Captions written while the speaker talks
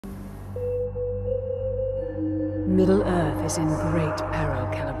Middle-earth is in great peril,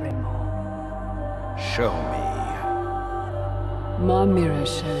 Celebrimbor. Show me. My mirror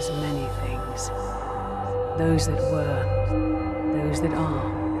shows many things. Those that were, those that are,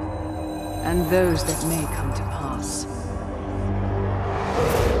 and those that may come to pass.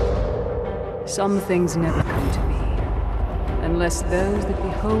 Some things never come to be, unless those that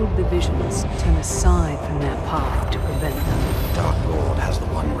behold the visions turn aside from their path to prevent them. Dark Lord has the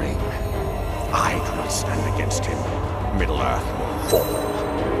One Ring. I do not stand against him. Middle-earth will fall.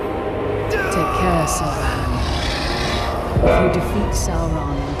 Take care, Sylvan. If you defeat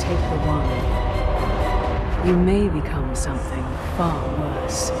Sauron and take the One, you may become something far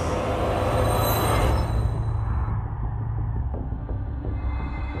worse.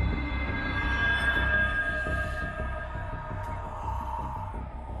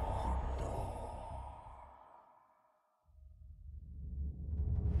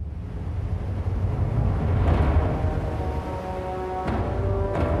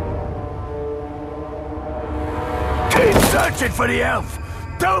 Searching for the elf!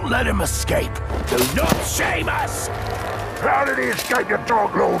 Don't let him escape! Do not shame us! How did he escape the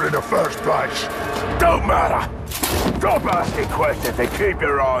Dark Lord in the first place? Don't matter! Stop asking questions and keep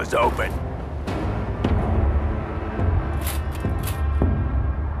your eyes open!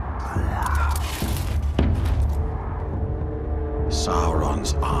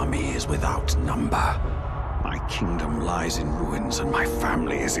 Sauron's army is without number. My kingdom lies in ruins and my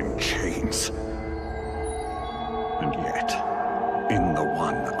family is in chains. And yet, in the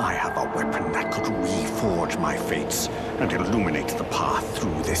One, I have a weapon that could reforge my fates and illuminate the path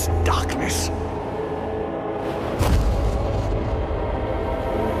through this darkness.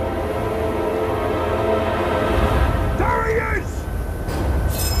 There he is!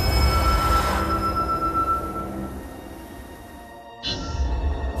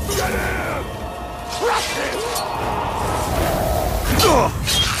 Get him! Crush him!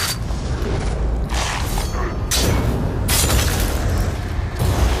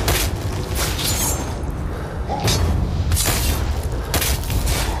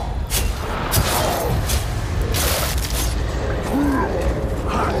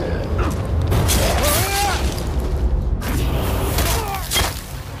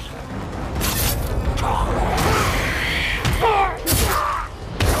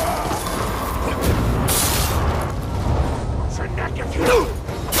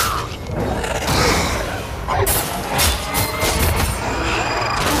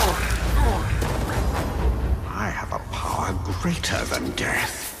 Greater than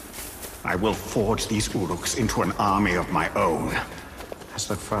death. I will forge these Uruks into an army of my own. As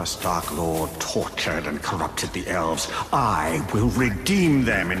the first Dark Lord tortured and corrupted the elves, I will redeem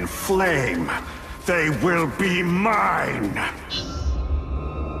them in flame. They will be mine!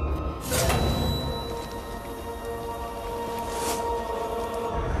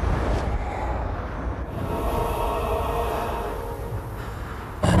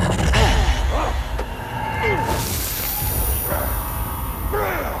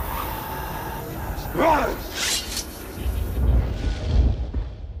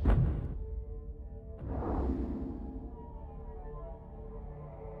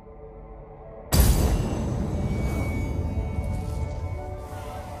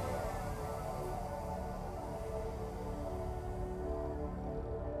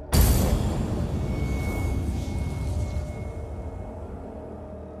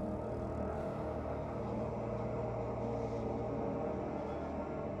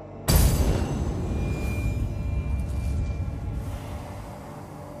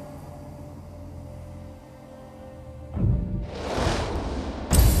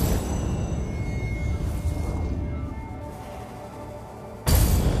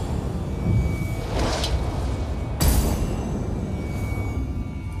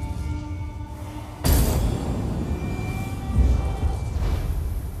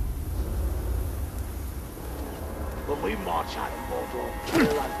 We march out of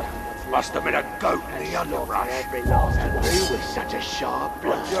Mordor. Must have been a goat in the underbrush. Every last through with such a sharp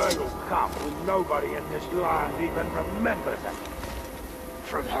blast. A day will come when nobody in this land even remembers it.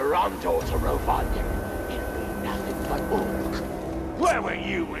 From Herondor to Rovanion, it'll be nothing but Uruk. Where were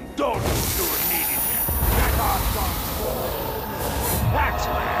you when Dordor needed you? That's our son. That's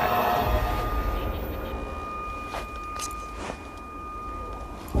where.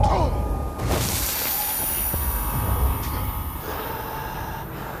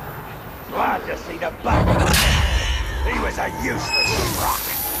 Glad to see the back of him. He was a useless rock.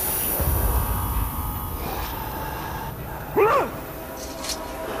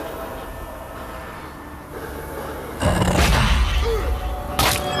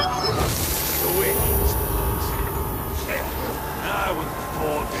 The wind.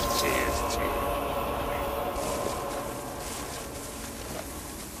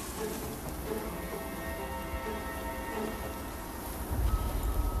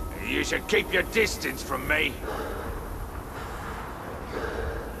 You should keep your distance from me.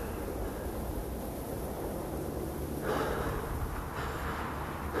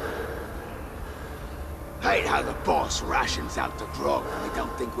 Hate how the boss rations out the grog when they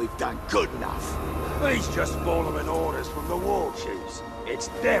don't think we've done good enough. He's just following orders from the war chiefs. It's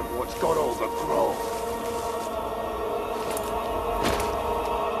them what's got all the grog.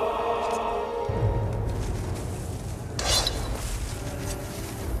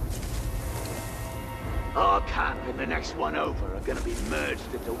 Our camp and the next one over are gonna be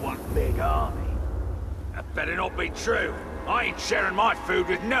merged into one big army. That better not be true. I ain't sharing my food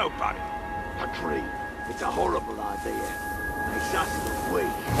with nobody. Agreed. It's a horrible idea. Makes us look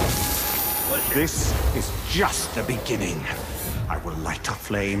weak. This is just the beginning. I will light a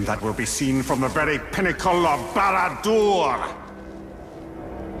flame that will be seen from the very pinnacle of Barad-dûr.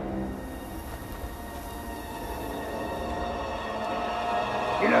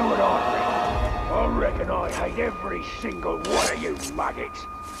 You know what I reckon? I reckon I hate every single one of you maggots.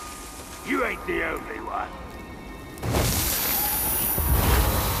 You ain't the only one.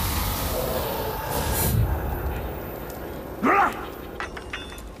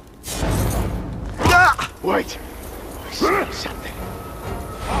 Wait! I see something.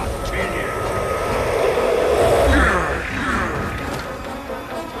 I'll kill you.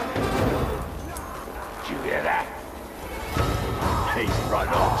 Did you hear that? He's right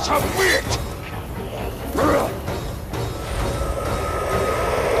on. So weird!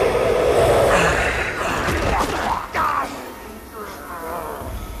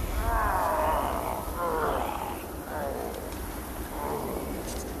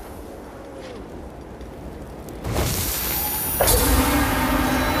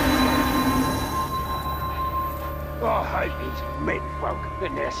 I hate these menfolk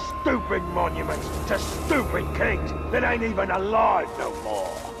and their stupid monuments to stupid kings that ain't even alive no more.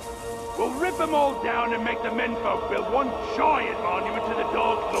 We'll rip them all down and make the menfolk build one giant monument to the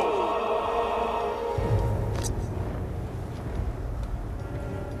Dark Lord.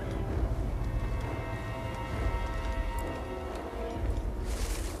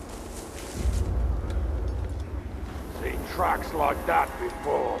 Seen tracks like that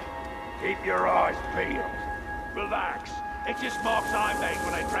before. Keep your eyes peeled. Relax. It just marks I made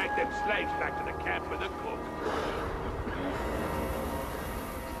when I dragged them slaves back to the camp with the cook.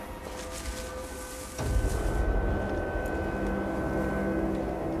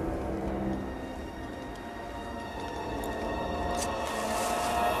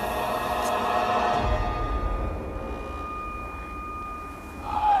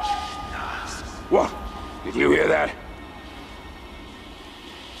 What? Did you hear that?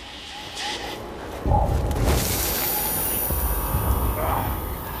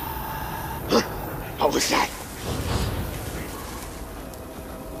 What was that?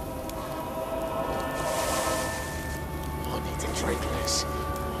 I need to drink this.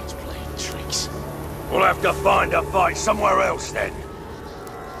 It's playing tricks. We'll have to find a fight somewhere else then.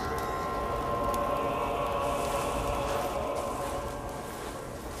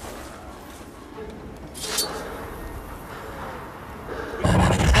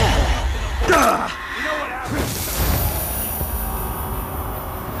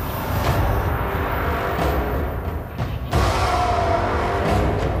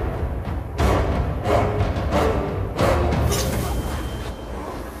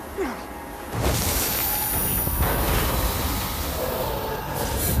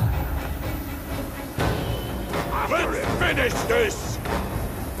 Finish this!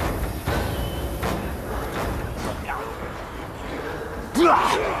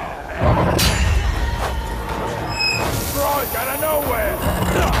 Strike out of nowhere!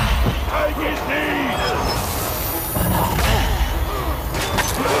 Take his knees!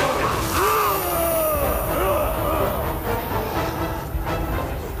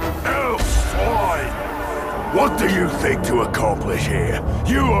 Oh, swine! What do you think to accomplish here?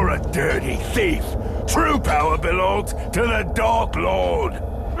 You are a dirty thief! True power belongs to the Dark Lord!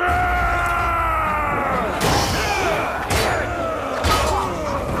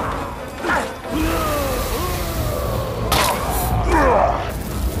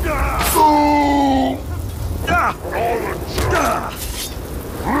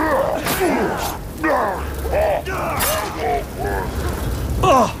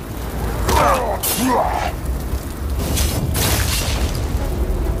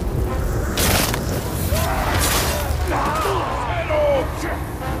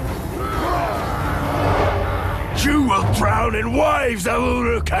 You will drown in waves of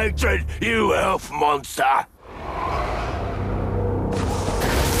Uruk hatred, you elf monster!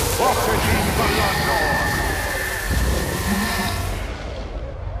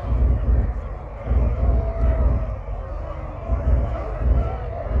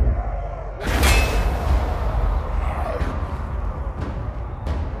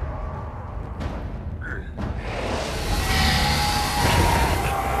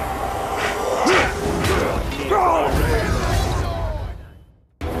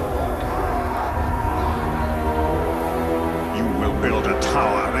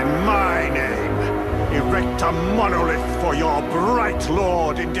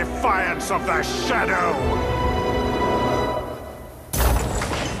 in defiance of the Shadow!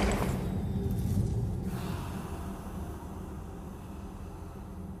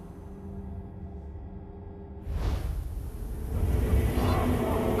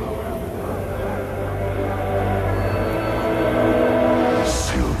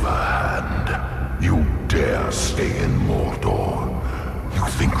 Stay in Mordor. You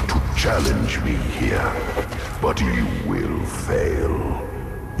think to challenge me here, but you will fail.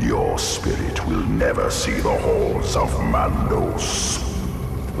 Your spirit will never see the halls of Mandos.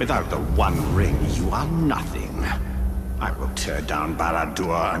 Without the One Ring, you are nothing. I will tear down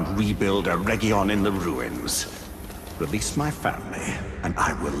Barad-dûr and rebuild a Region in the ruins. Release my family, and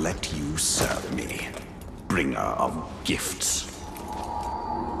I will let you serve me. Bringer of gifts.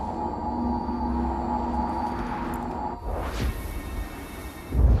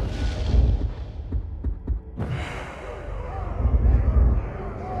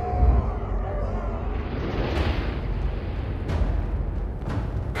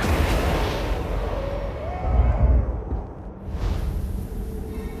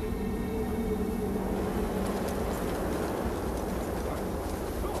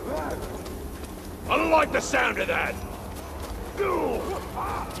 I don't like the sound of that!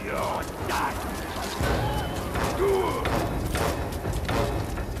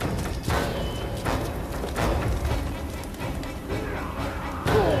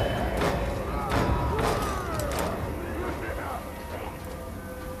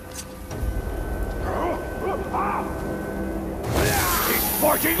 He's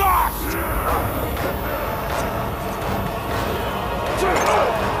forging off!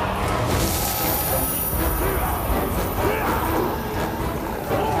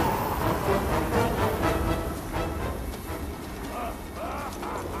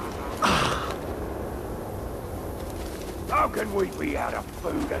 How can we be out of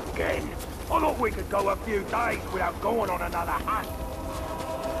food again? I thought we could go a few days without going on another hunt.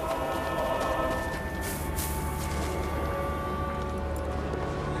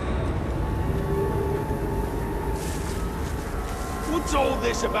 What's all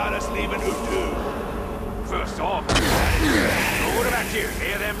this about us leaving Utu? First off, what about you?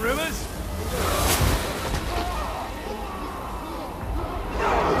 Hear them rumors?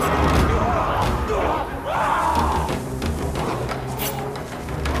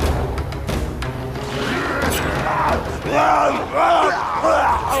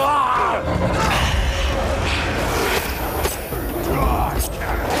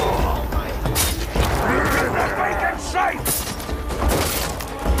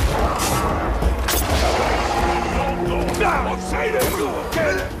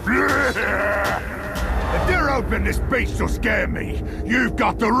 If you're hoping this beast will scare me, you've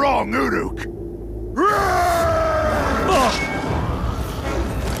got the wrong Uruk.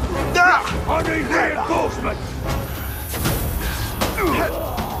 I need reinforcements!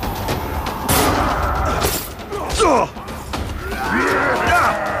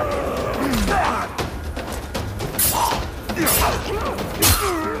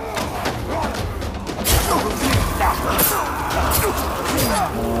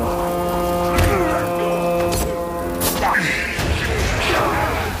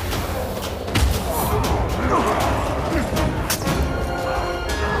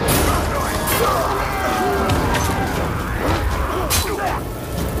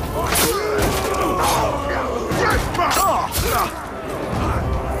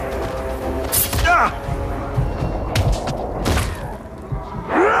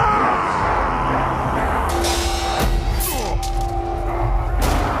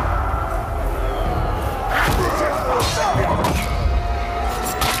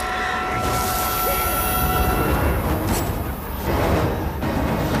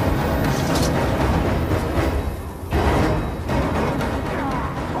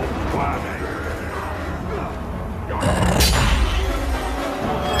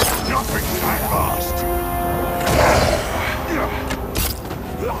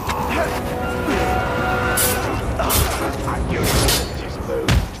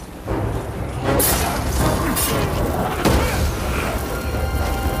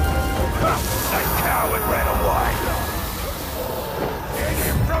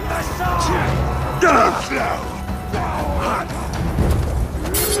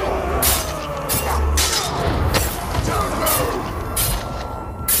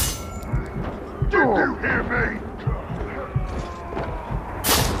 Did you hear me?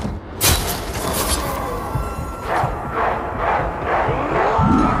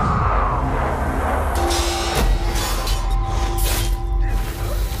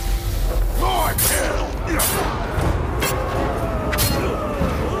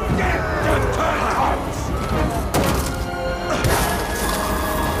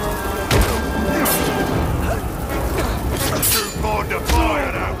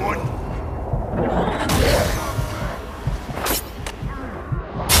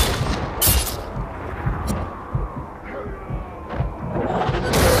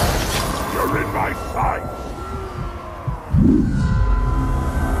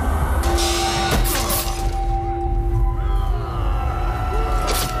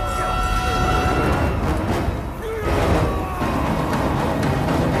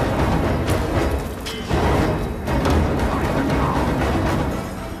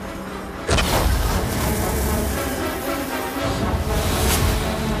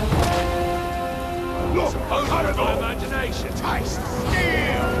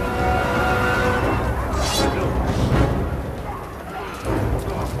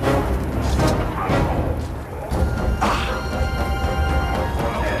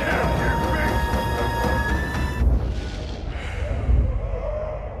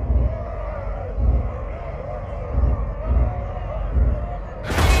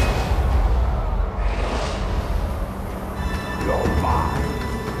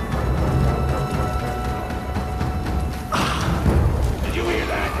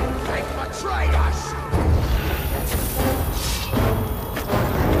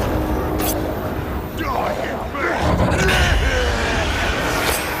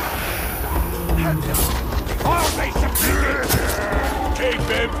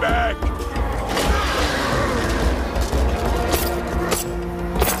 him back!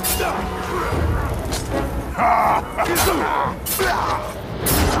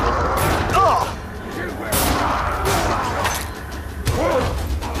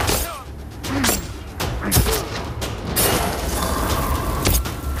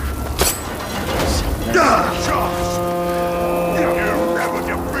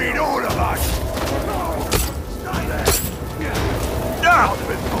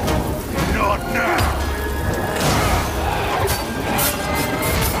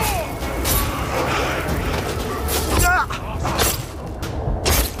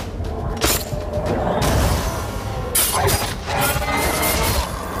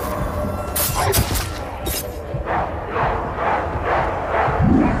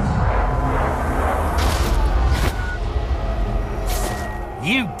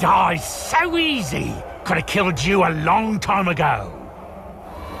 You die so easy. Could have killed you a long time ago.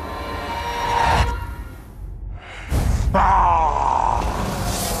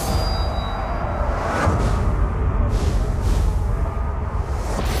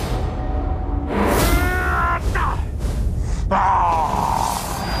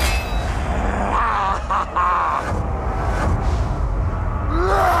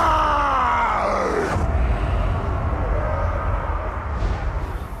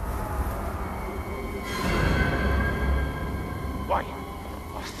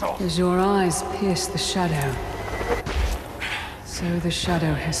 As your eyes pierce the shadow, so the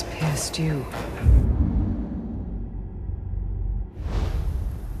shadow has pierced you.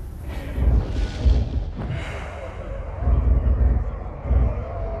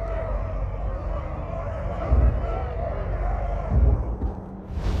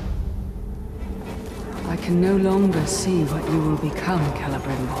 I can no longer see what you will become,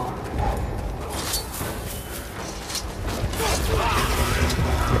 Celebrimbor.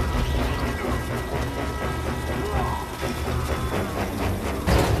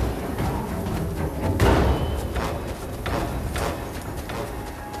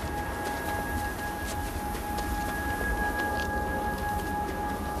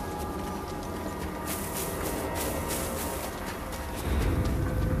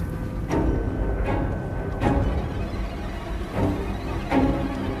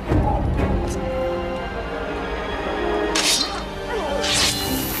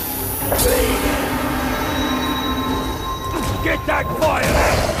 Get that fire!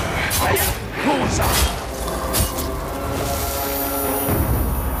 Pulls up!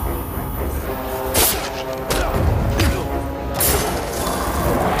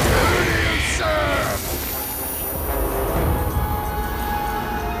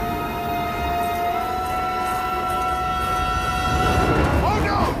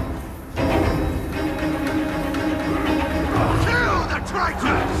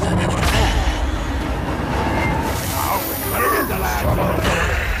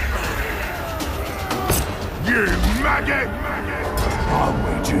 You maggot! I'll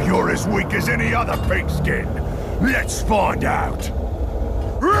wager you're as weak as any other pigskin. Let's find out.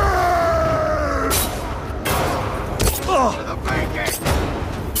 The bacon!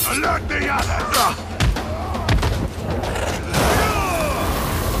 Alert the others!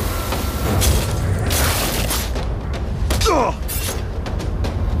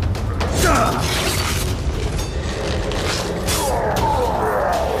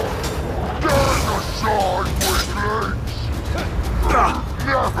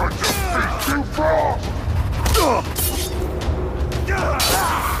 Never defeat you, bro!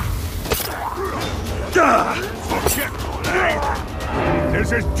 This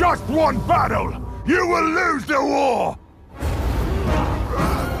is just one battle! You will lose the war!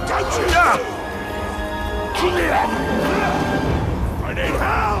 I need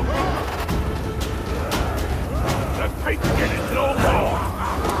help! The pigskin is no more!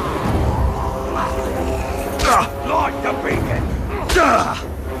 Light the beacon!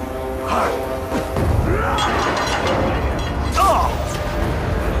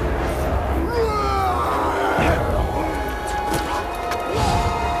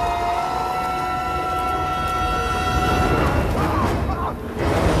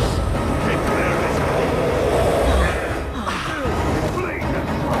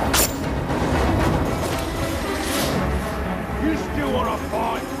 You still want to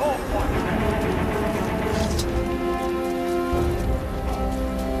fight? I'll fight you.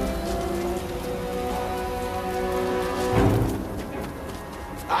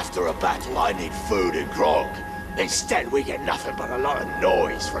 After a battle, I need food and grog. Instead, we get nothing but a lot of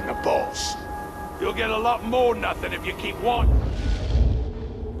noise from the boss. You'll get a lot more nothing if you keep wanting.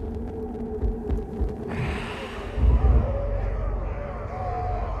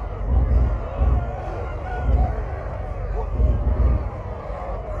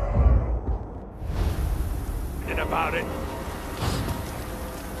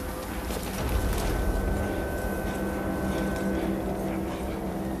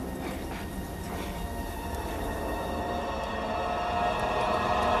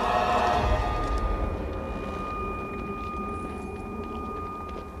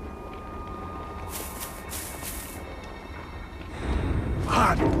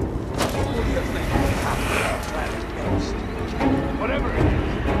 on! Whatever it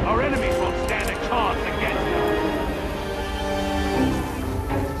is, our enemies won't stand a chance against them.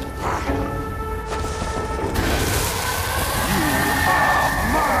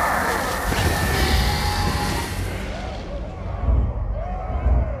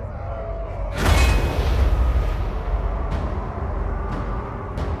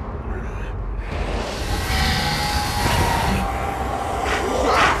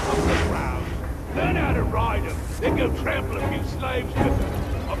 Learn how to ride them, then go trample a few slaves with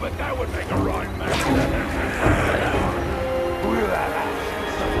them. I bet that would make a right man.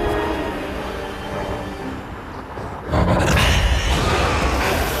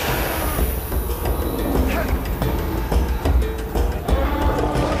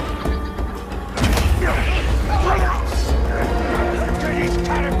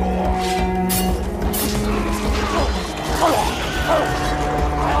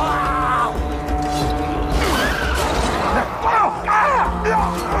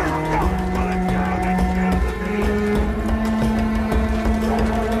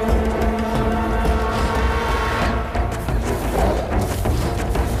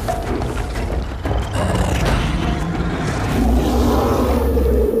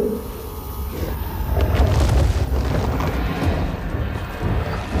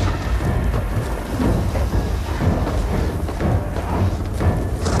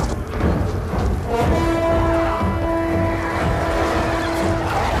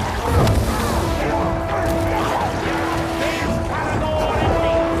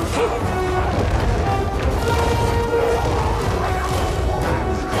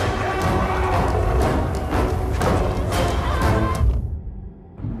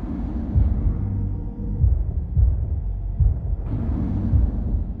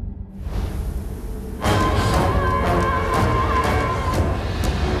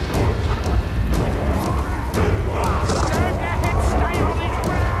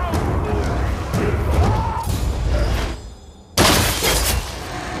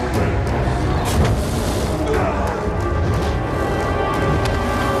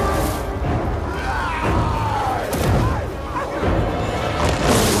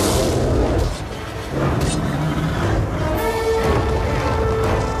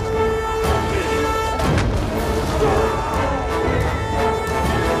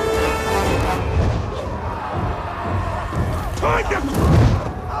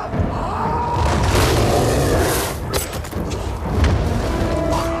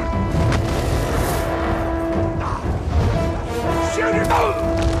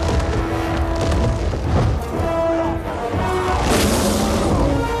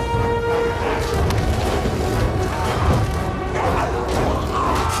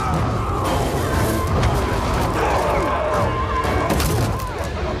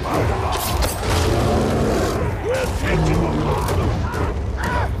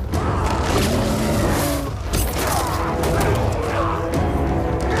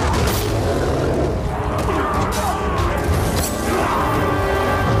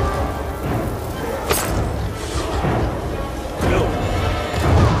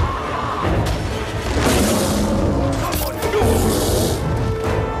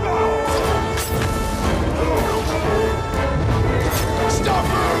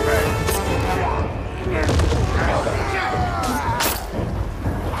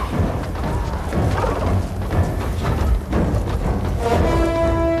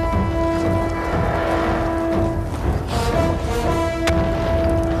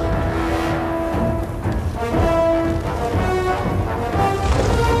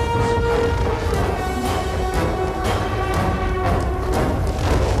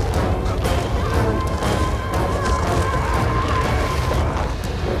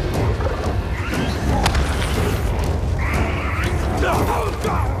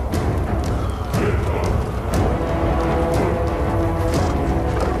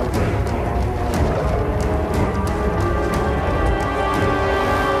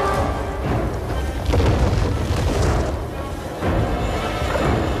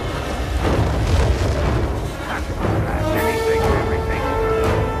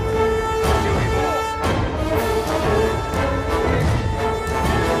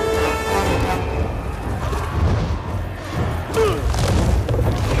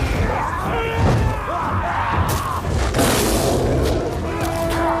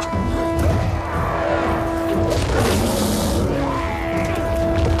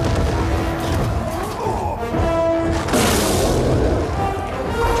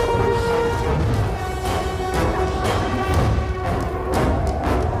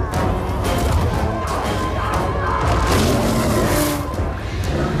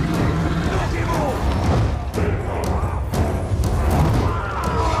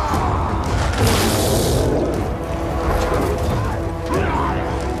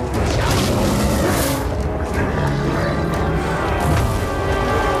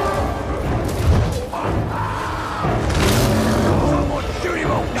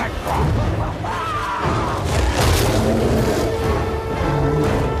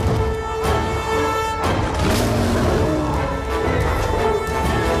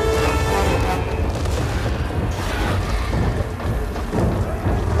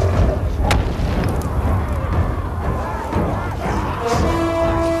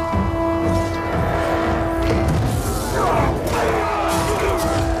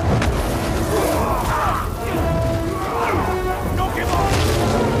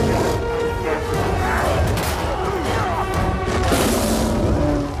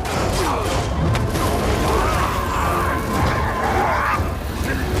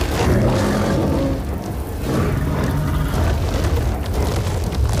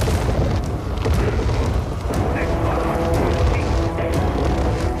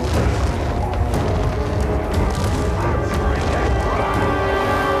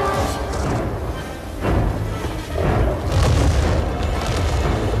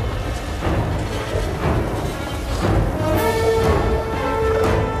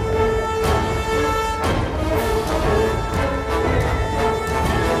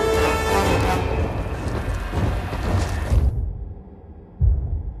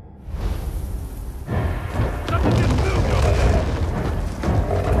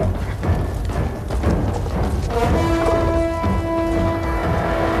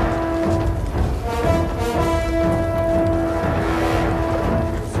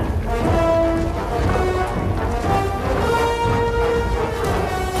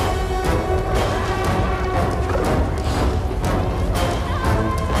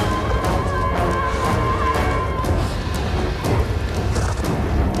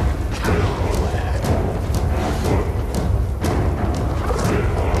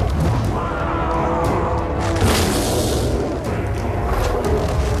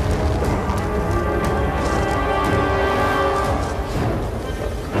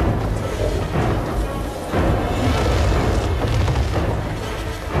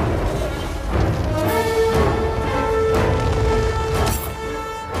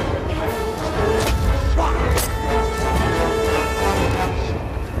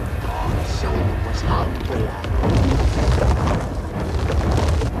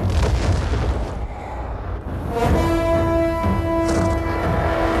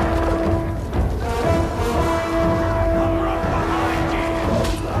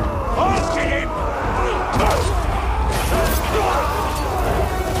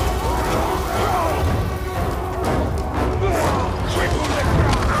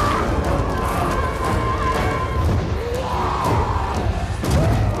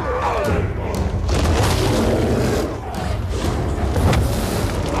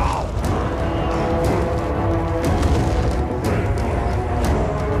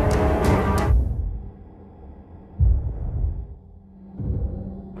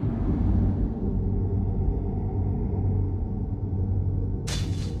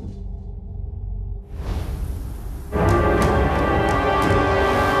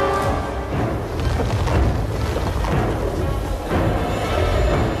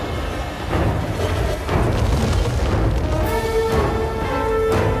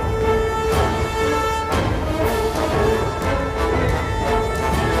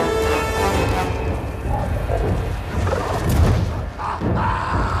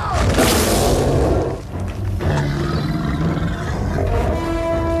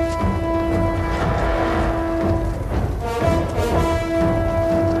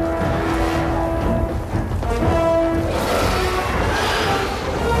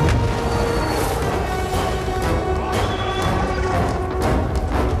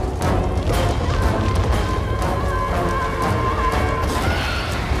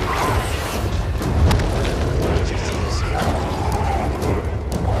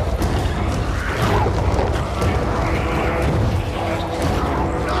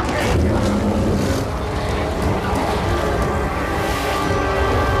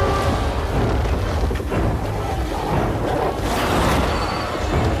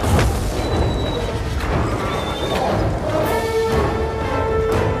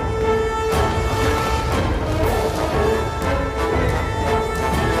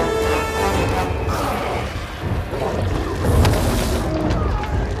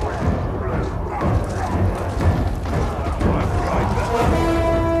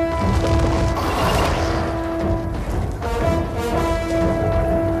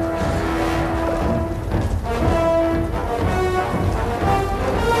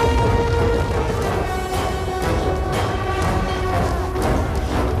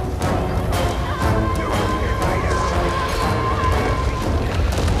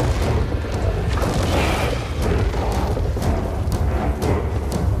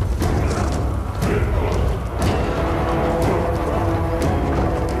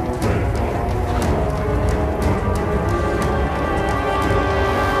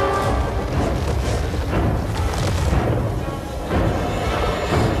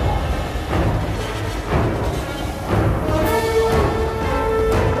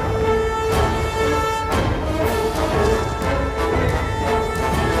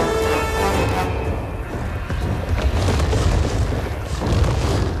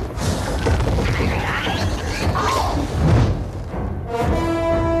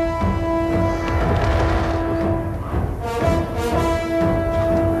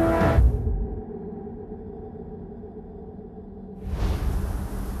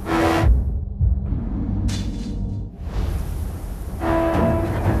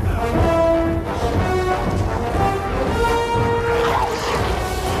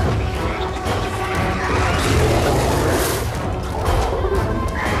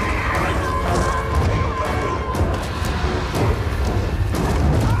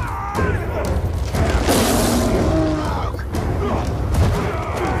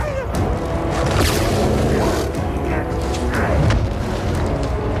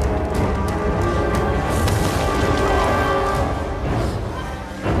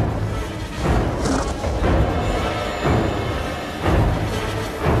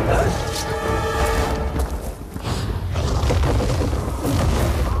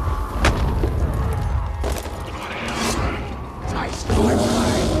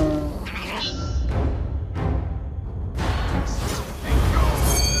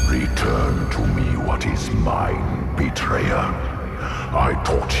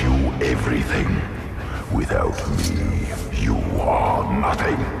 everything. Without me, you are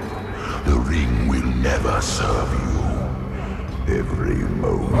nothing. The ring will never serve you. Every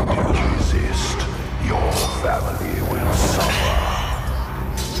moment you resist, your family will suffer.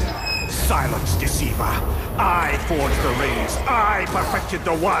 Silence, deceiver! I forged the rings. I perfected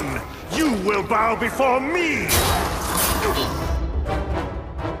the one. You will bow before me!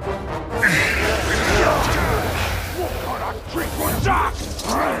 What kind of trick was that?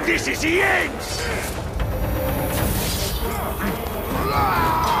 This is the end!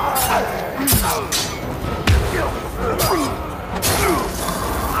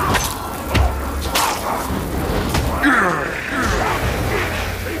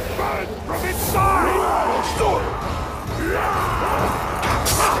 He burned from inside!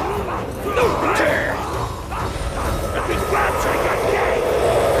 Let me grab you again!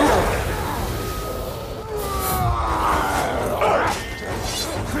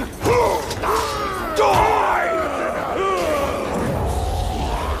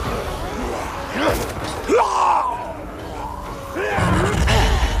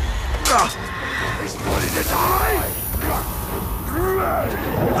 He's ready to die!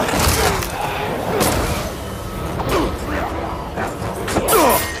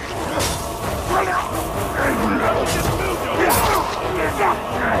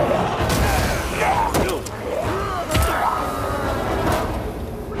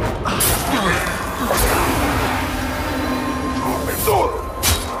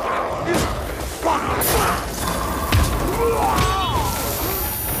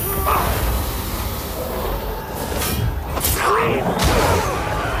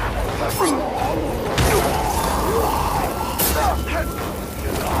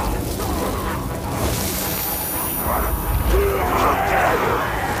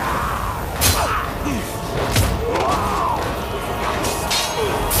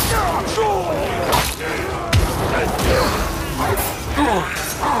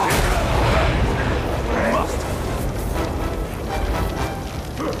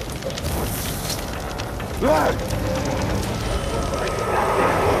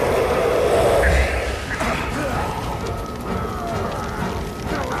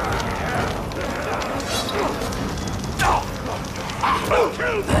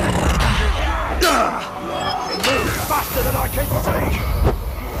 Faster than I can see!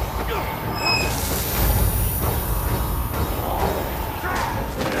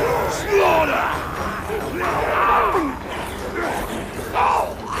 Slaughter!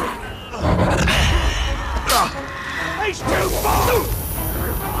 He's too far!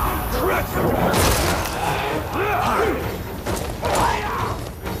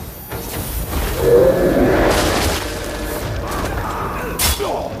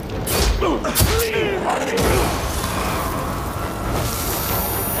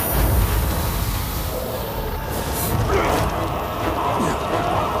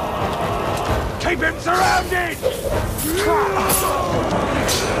 Keep him surrounded!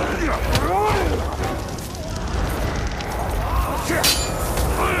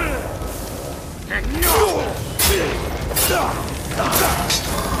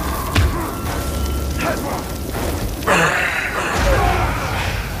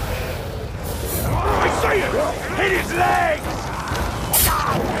 I see him! Hit his legs!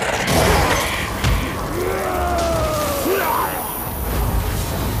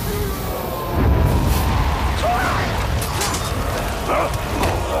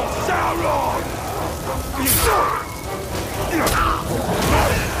 Sauron!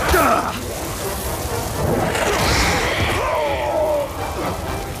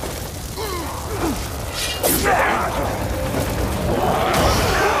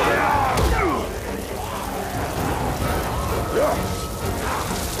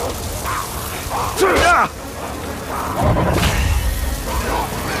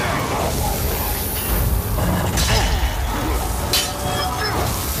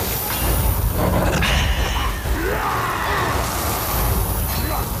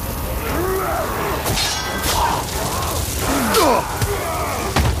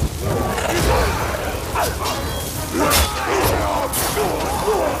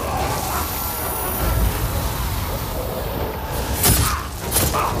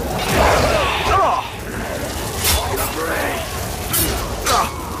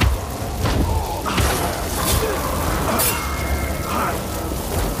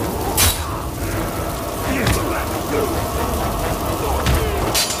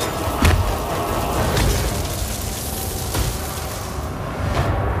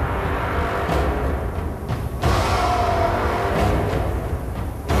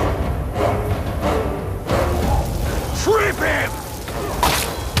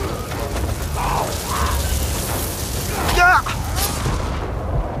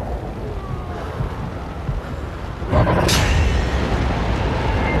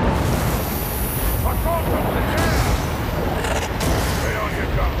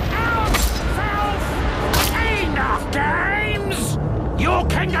 Your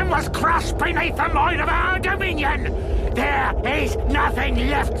kingdom was crushed beneath the might of our dominion! There is nothing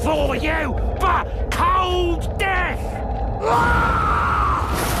left for you but cold death!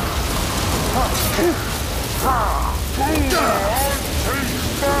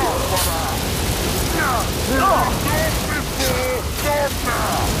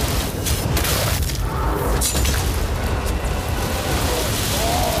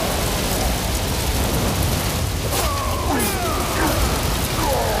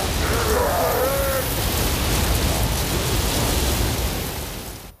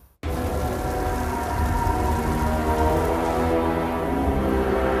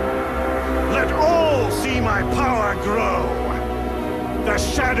 Let all see my power grow! The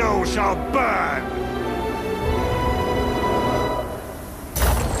shadow shall burn!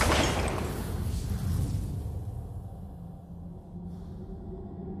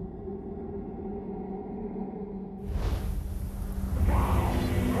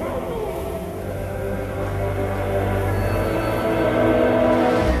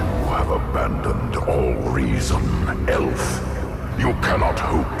 Abandoned all reason, elf. You cannot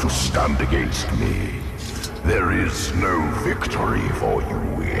hope to stand against me. There is no victory for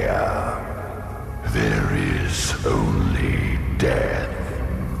you here. There is only death.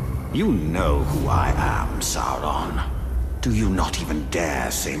 You know who I am, Sauron. Do you not even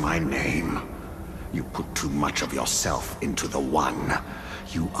dare say my name? You put too much of yourself into the One.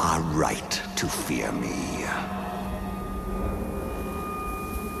 You are right to fear me.